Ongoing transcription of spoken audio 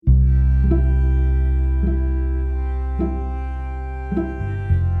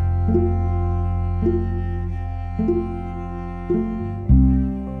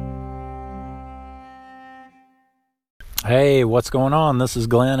Hey, what's going on? This is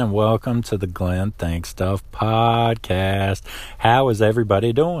Glenn, and welcome to the Glenn Think Stuff podcast. How is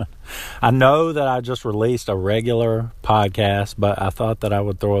everybody doing? I know that I just released a regular podcast, but I thought that I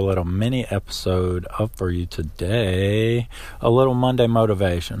would throw a little mini episode up for you today, a little Monday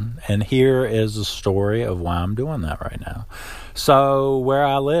motivation. And here is the story of why I'm doing that right now. So, where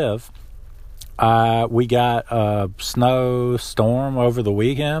I live, we got a snowstorm over the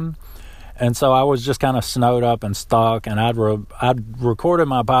weekend. And so I was just kind of snowed up and stuck, and I'd recorded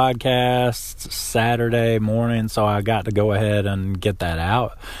my podcast Saturday morning, so I got to go ahead and get that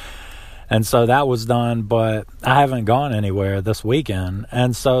out. And so that was done, but I haven't gone anywhere this weekend.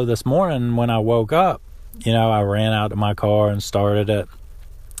 And so this morning when I woke up, I ran out to my car and started it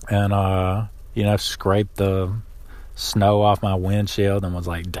and, scraped the snow off my windshield and was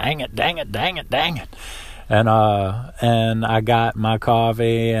like, dang it. And I got my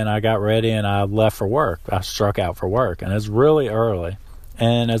coffee and I got ready and I left for work. I struck out for work, and it's really early,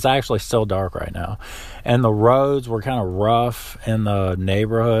 and it's actually still dark right now. And the roads were kind of rough in the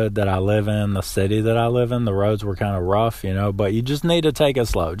neighborhood that I live in, the city that I live in. The roads were kind of rough, but you just need to take it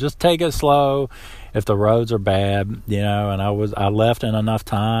slow. Just take it slow if the roads are bad, and I left in enough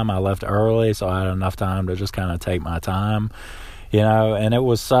time. I left early, so I had enough time to just kind of take my time. And there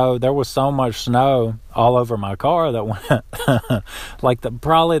was so much snow all over my car that went like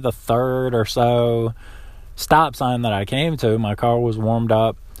probably the third or so stop sign that I came to, my car was warmed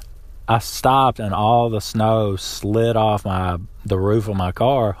up. I stopped and all the snow slid off the roof of my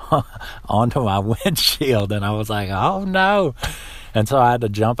car onto my windshield, and I was like, oh no. And so I had to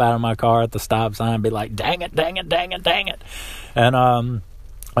jump out of my car at the stop sign and be like, dang it.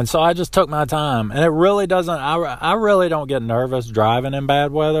 And so I just took my time, and it really doesn't, I really don't get nervous driving in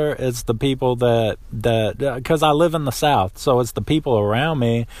bad weather. It's the people that, because I live in the South, so it's the people around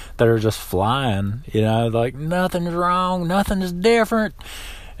me that are just flying, like nothing's wrong, nothing is different.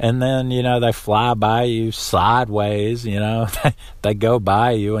 And then, they fly by you sideways, they go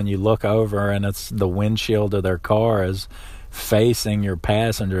by you and you look over and it's the windshield of their car is facing your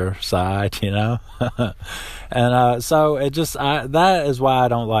passenger side, and so it just that is why I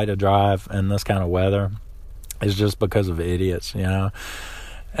don't like to drive in this kind of weather. It's just because of idiots,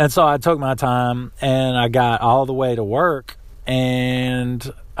 And so I took my time and I got all the way to work, and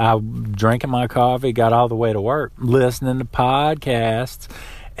I drinking my coffee, got all the way to work, listening to podcasts,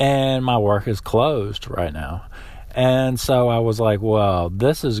 and my work is closed right now. And so I was like, well,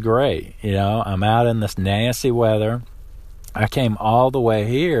 this is great, I'm out in this nasty weather. I came all the way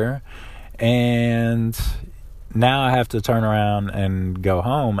here, and now I have to turn around and go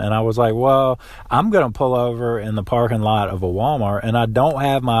home. And I was like, well, I'm going to pull over in the parking lot of a Walmart, and I don't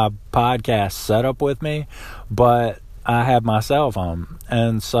have my podcast set up with me, but I have my cell phone.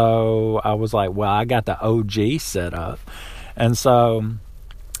 And so I was like, well, I got the OG set up. And so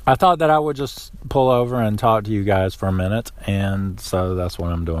I thought that I would just pull over and talk to you guys for a minute. And so that's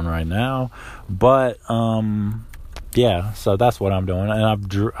what I'm doing right now. But, yeah, so that's what I'm doing, and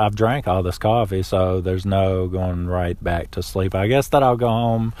I've drank all this coffee, so there's no going right back to sleep. I guess that I'll go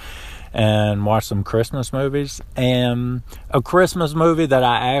home and watch some Christmas movies, and a Christmas movie that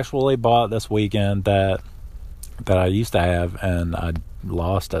I actually bought this weekend that I used to have, and I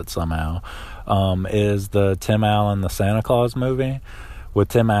lost it somehow, is the Tim Allen, the Santa Claus movie with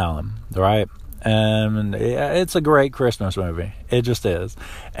Tim Allen, right? And it's a great Christmas movie. It just is.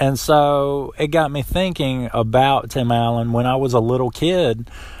 And so it got me thinking about Tim Allen. When I was a little kid,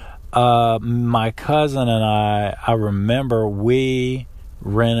 my cousin and I remember we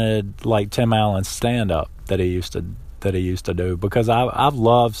rented like Tim Allen's stand-up that he used to do, because I've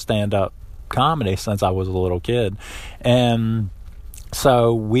loved stand-up comedy since I was a little kid. And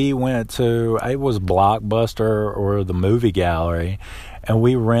so we went to, it was Blockbuster or the Movie Gallery, and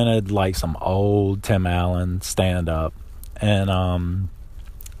we rented like some old Tim Allen stand-up, and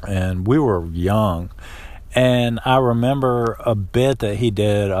we were young. And I remember a bit that he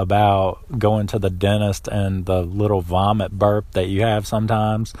did about going to the dentist and the little vomit burp that you have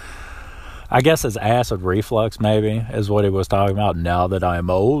sometimes. I guess it's acid reflux, maybe, is what he was talking about. Now that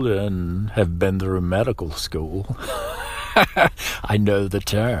I'm old and have been through medical school, I know the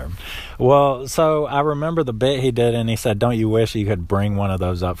term. Well, so I remember the bit he did, and he said, don't you wish you could bring one of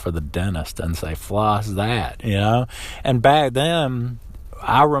those up for the dentist and say, floss that, And back then,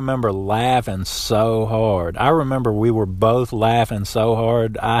 I remember laughing so hard. I remember we were both laughing so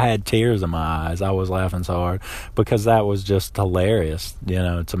hard. I had tears in my eyes. I was laughing so hard because that was just hilarious,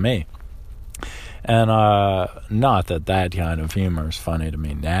 to me. And not that kind of humor is funny to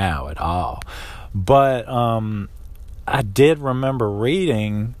me now at all. But I did remember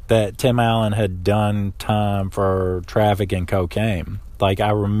reading that Tim Allen had done time for trafficking cocaine. Like,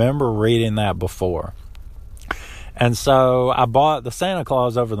 I remember reading that before. And so I bought the Santa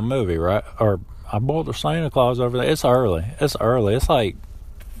Claus over the movie, right? Or I bought the Santa Claus over there. It's early. It's like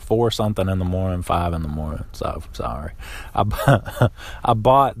 4 something in the morning, 5 in the morning. So, sorry. I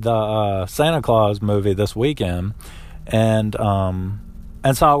bought the Santa Claus movie this weekend. And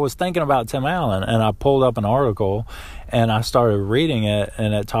so I was thinking about Tim Allen, and I pulled up an article, and I started reading it,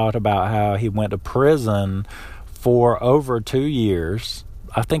 and it talked about how he went to prison for over 2 years.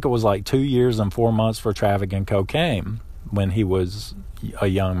 I think it was like 2 years and 4 months for trafficking cocaine when he was a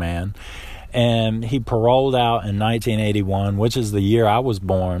young man. And he paroled out in 1981, which is the year I was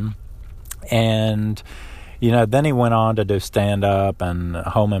born. And, you know, then he went on to do stand-up and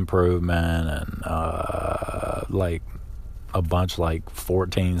Home Improvement and, like, a bunch, like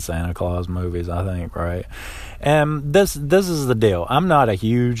 14 Santa Claus movies, I think, right? And this is the deal. I'm not a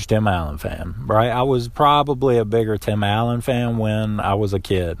huge Tim Allen fan, right? I was probably a bigger Tim Allen fan when I was a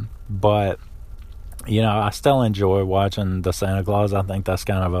kid, but, you know, I still enjoy watching the Santa Claus. I think that's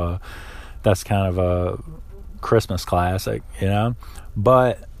kind of a Christmas classic, you know?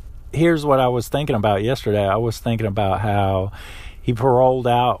 But here's what I was thinking about yesterday. I was thinking about how he paroled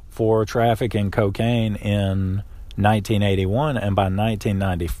out for trafficking cocaine in 1981, and by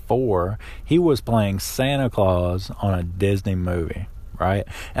 1994 he was playing Santa Claus on a Disney movie, right?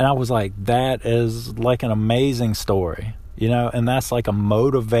 And I was like, that is like an amazing story, you know? And that's like a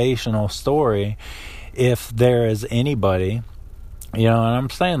motivational story. If there is anybody, you know, and I'm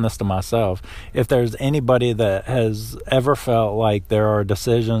saying this to myself, if there's anybody that has ever felt like there are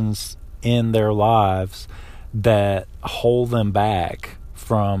decisions in their lives that hold them back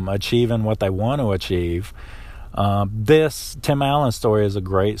from achieving what they want to achieve, this Tim Allen story is a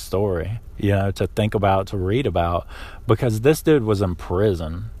great story, you know, to think about, to read about, because this dude was in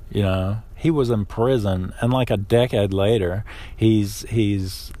prison, you know. He was in prison, and like a decade later, he's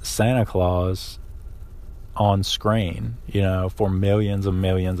Santa Claus on screen, you know, for millions and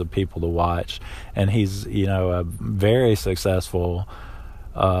millions of people to watch. And he's, you know, a very successful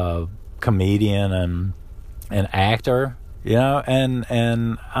comedian and actor, you know.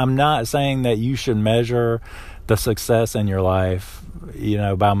 And I'm not saying that you should measure the success in your life, you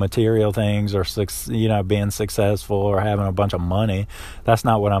know, by material things or, you know, being successful or having a bunch of money. That's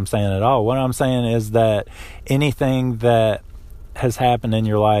not what I'm saying at all. What I'm saying is that anything that has happened in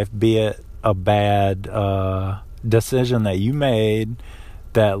your life, be it a bad decision that you made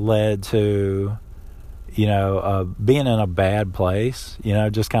that led to, you know, being in a bad place, you know,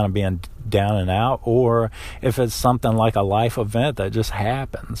 just kind of being down and out, or if it's something like a life event that just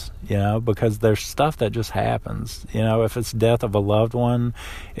happens, you know, because there's stuff that just happens, you know, if it's death of a loved one,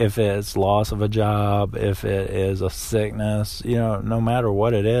 if it's loss of a job, if it is a sickness, you know, no matter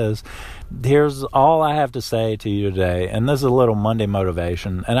what it is. Here's all I have to say to you today, and this is a little Monday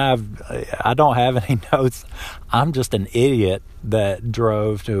motivation, and I don't have any notes. I'm just an idiot that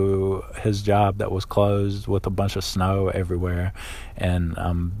drove to his job that was closed with a bunch of snow everywhere, and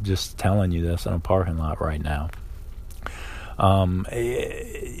I'm just telling you this in a parking lot right now.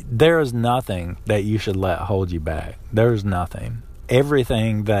 There is nothing that you should let hold you back. There's nothing.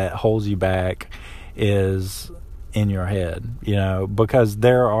 Everything that holds you back is in your head, you know, because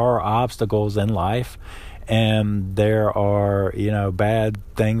there are obstacles in life, and there are, you know, bad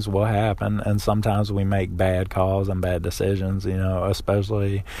things will happen, and sometimes we make bad calls and bad decisions, you know,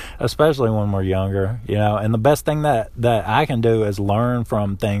 especially when we're younger, you know. And the best thing that I can do is learn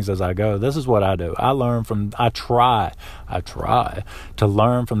from things as I go. This is what I do. I try to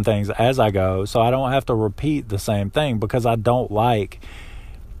learn from things as I go, so I don't have to repeat the same thing, because I don't like,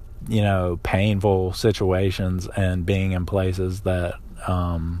 you know, painful situations and being in places that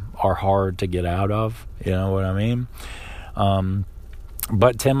are hard to get out of, you know what I mean?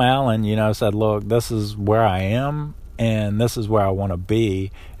 But Tim Allen, you know, said, look, this is where I am, and this is where I want to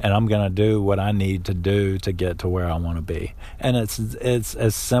be, and I'm going to do what I need to do to get to where I want to be. And it's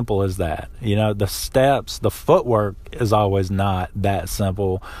as simple as that. You know, the steps, the footwork is always not that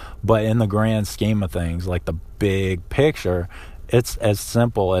simple, but in the grand scheme of things, like the big picture, it's as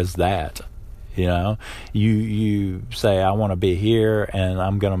simple as that. You know, you say, I want to be here, and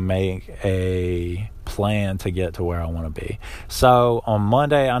I'm going to make a plan to get to where I want to be. So on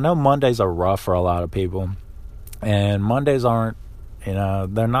Monday, I know Mondays are rough for a lot of people, and Mondays aren't, you know,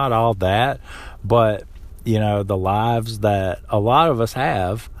 they're not all that, but, you know, the lives that a lot of us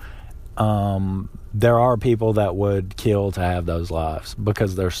have, there are people that would kill to have those lives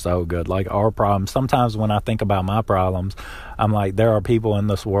because they're so good. Like our problems, sometimes when I think about my problems, I'm like, there are people in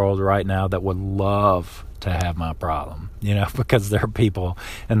this world right now that would love to have my problem, because there are people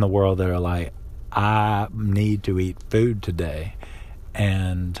in the world that are like, I need to eat food today,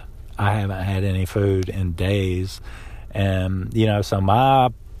 and I haven't had any food in days. And, so my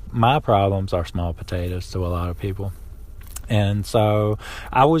problems are small potatoes to a lot of people. And so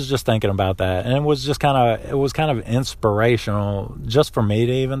I was just thinking about that, and it was kind of inspirational just for me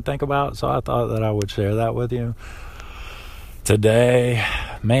to even think about. So I thought that I would share that with you today.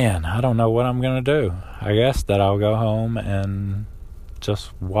 Man, I don't know what I'm going to do. I guess that I'll go home and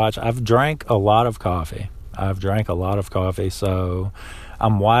just watch. I've drank a lot of coffee, so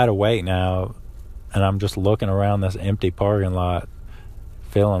I'm wide awake now, and I'm just looking around this empty parking lot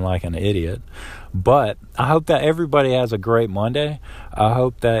feeling like an idiot. But I hope that everybody has a great Monday. I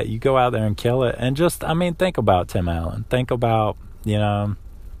hope that you go out there and kill it. And think about Tim Allen. Think about,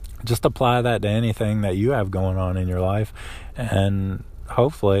 just apply that to anything that you have going on in your life. And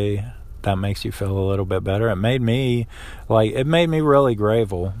hopefully that makes you feel a little bit better. It made me really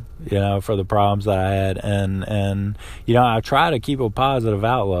grateful, for the problems that I had. And I try to keep a positive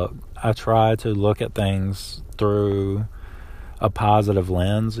outlook. I try to look at things through a positive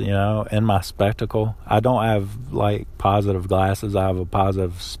lens, in my spectacle. I don't have positive glasses. I have a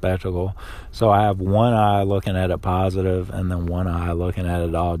positive spectacle. So I have one eye looking at it positive and then one eye looking at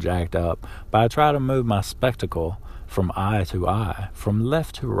it all jacked up. But I try to move my spectacle from eye to eye, from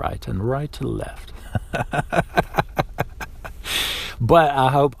left to right and right to left. But I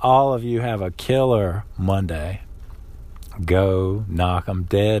hope all of you have a killer Monday. Go knock 'em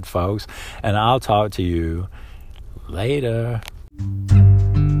dead, folks. And I'll talk to you later.